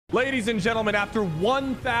Ladies and gentlemen, after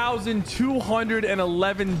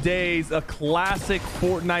 1,211 days, a classic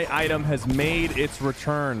Fortnite item has made its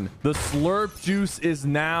return. The Slurp Juice is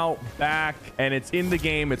now back, and it's in the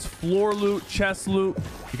game. It's floor loot, chest loot.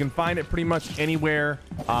 You can find it pretty much anywhere.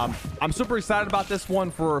 I'm super excited about this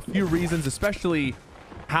one for a few reasons, especially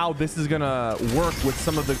how this is gonna work with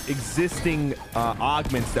some of the existing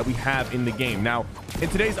augments that we have in the game. Now, in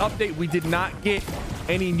today's update, we did not get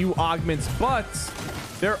any new augments, but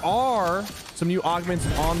there are some new augments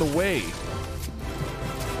on the way,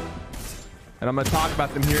 and I'm going to talk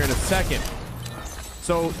about them here in a second.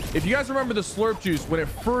 So if you guys remember the Slurp Juice, when it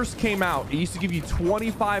first came out, it used to give you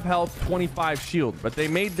 25 health, 25 shield, but they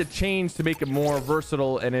made the change to make it more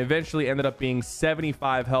versatile, and it eventually ended up being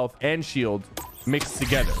 75 health and shield mixed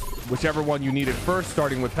together, whichever one you needed first,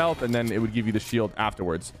 starting with health, and then it would give you the shield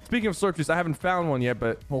afterwards. Speaking of Slurp Juice, I haven't found one yet,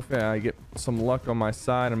 but hopefully I get some luck on my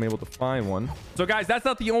side. I'm able to find one. So guys, that's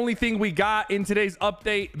not the only thing we got in today's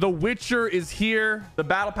update. The Witcher is here, the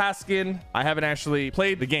battle pass skin. I haven't actually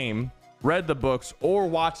played the game, read the books, or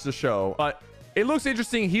watched the show, but it looks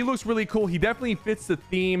interesting. He looks really cool. He definitely fits the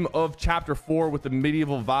theme of chapter 4 with the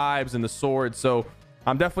medieval vibes and the sword, so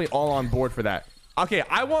I'm definitely all on board for that. Okay,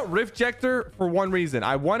 I want Riftjector for one reason.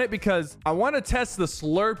 I want it because I want to test the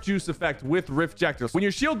Slurp Juice effect with Riftjector. When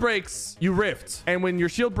your shield breaks, you rift. And when your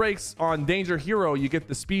shield breaks on Danger Hero, you get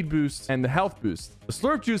the speed boost and the health boost. The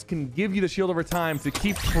Slurp Juice can give you the shield over time to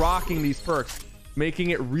keep proccing these perks, making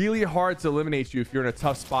it really hard to eliminate you if you're in a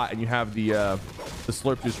tough spot and you have the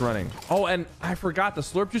Slurp Juice running. Oh, and I forgot, the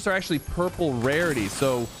Slurp Juice are actually purple rarity,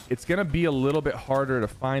 so it's going to be a little bit harder to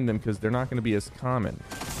find them because they're not going to be as common.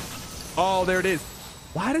 Oh, there it is.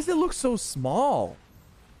 Why does it look so small?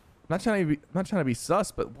 I'm not trying to be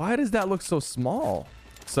sus, but why does that look so small?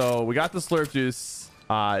 So we got the Slurp Juice.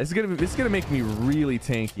 It's gonna make me really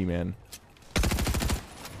tanky, man.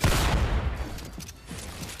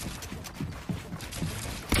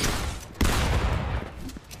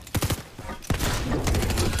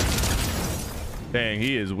 Dang,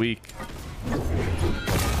 he is weak.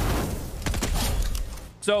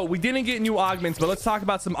 So we didn't get new augments, but let's talk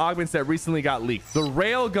about some augments that recently got leaked. The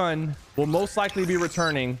Railgun will most likely be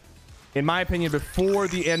returning, in my opinion, before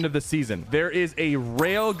the end of the season. There is a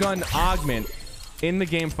Railgun augment in the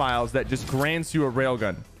game files that just grants you a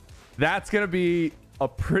Railgun. That's going to be a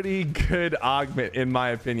pretty good augment, in my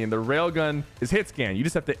opinion. The Railgun is hit scan. You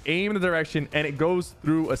just have to aim in the direction and it goes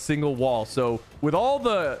through a single wall. So with all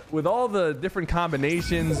the different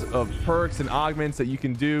combinations of perks and augments that you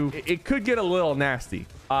can do, it could get a little nasty.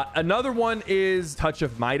 Another one is Touch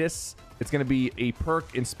of Midas. It's going to be a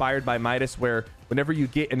perk inspired by Midas, where whenever you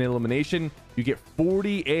get an elimination, you get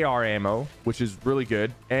 40 AR ammo, which is really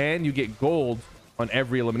good, and you get gold on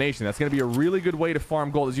every elimination. That's going to be a really good way to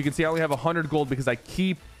farm gold. As you can see, I only have 100 gold because I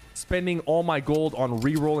keep spending all my gold on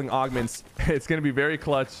re-rolling augments. It's going to be very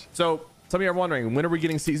clutch. So some of you are wondering, when are we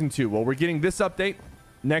getting season 2? Well, we're getting this update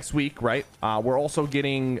next week, right? We're also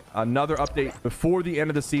getting another update before the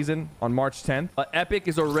end of the season on March 10th. Epic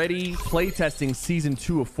is already playtesting season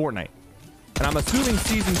 2 of Fortnite, and I'm assuming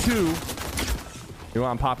season 2. You know,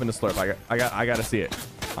 I'm popping the Slurp. I got to see it.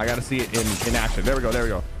 I got to see it in action. There we go. There we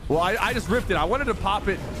go. Well, I just rifted. I wanted to pop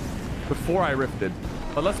it before I rifted,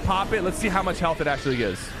 but let's pop it. Let's see how much health it actually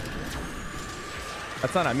gives.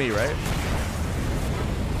 That's not at me, right?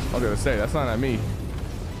 I was gonna say, that's not at me.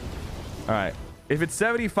 All right. If it's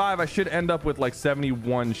 75, I should end up with like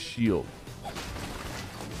 71 shield.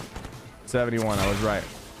 71, I was right.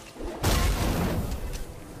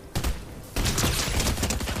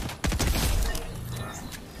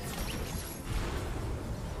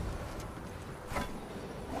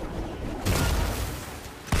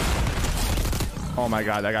 Oh my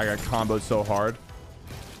god, that guy got comboed so hard.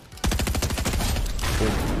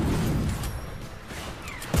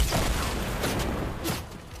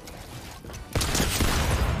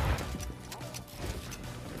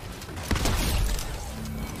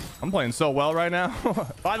 I'm playing so well right now.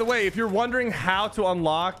 By the way, if you're wondering how to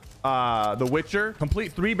unlock The Witcher,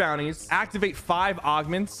 complete 3 bounties, activate 5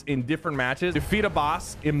 augments in different matches, defeat a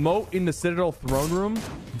boss, emote in the Citadel throne room,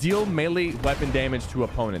 deal melee weapon damage to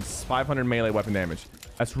opponents. 500 melee weapon damage.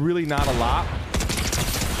 That's really not a lot.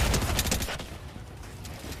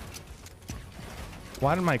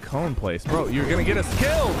 Why did my cone place? Bro, you're gonna get us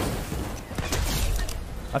killed.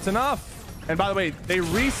 That's enough. And by the way, they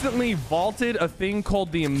recently vaulted a thing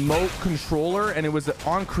called the emote controller, and it was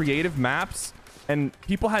on creative maps, and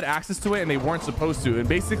people had access to it and they weren't supposed to. And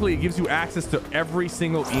basically it gives you access to every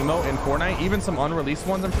single emote in Fortnite, even some unreleased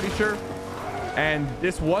ones, I'm pretty sure. And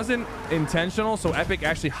this wasn't intentional, so Epic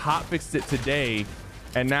actually hotfixed it today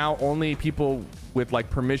and now only people with like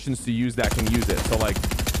permissions to use that can use it. So like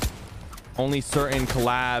only certain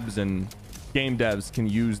collabs and game devs can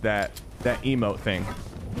use that emote thing.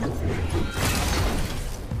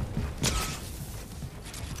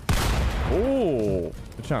 Oh,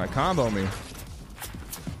 they're trying to combo me.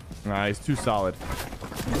 Nah, he's too solid.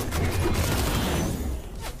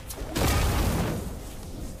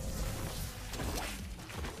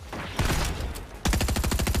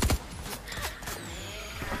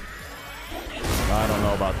 I don't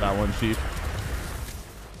know about that one, Chief.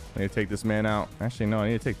 I need to take this man out. Actually, no, I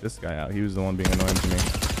need to take this guy out. He was the one being annoying to me.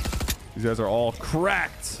 These guys are all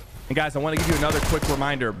cracked. And guys, I want to give you another quick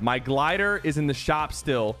reminder. My glider is in the shop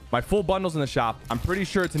still. My full bundle's in the shop. I'm pretty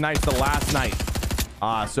sure tonight's the last night.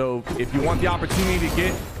 So if you want the opportunity to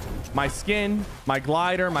get my skin, my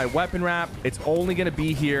glider, my weapon wrap, it's only going to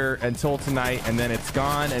be here until tonight, and then it's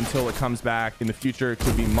gone until it comes back. In the future, it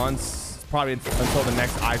could be months, probably until the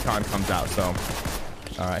next icon comes out. So,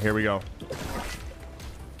 all right, here we go.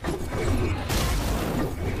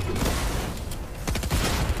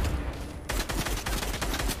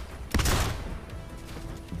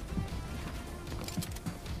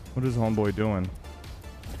 What is homeboy doing?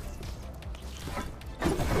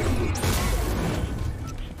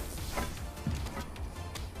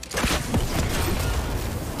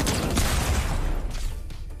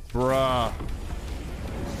 Bruh.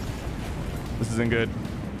 This isn't good.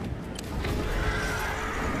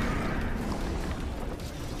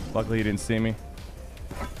 Luckily he didn't see me.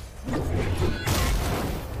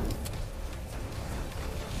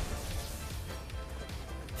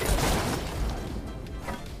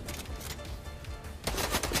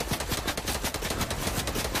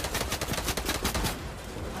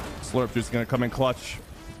 Slurp just gonna come in clutch.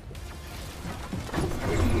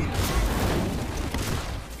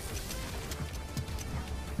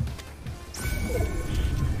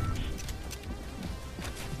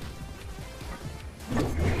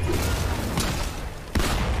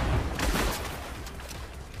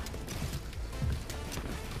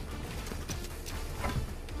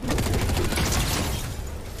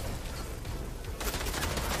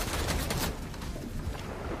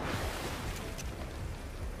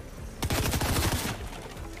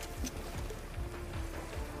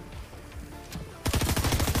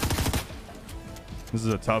 This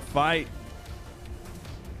is a tough fight.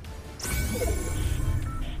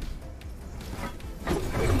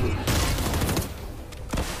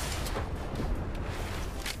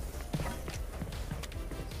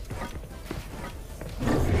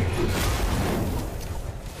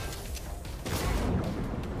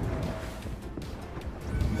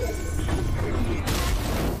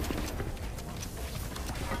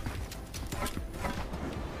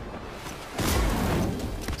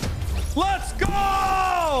 Let's go!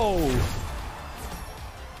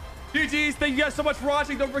 GG's, thank you guys so much for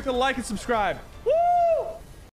watching. Don't forget to like and subscribe. Woo!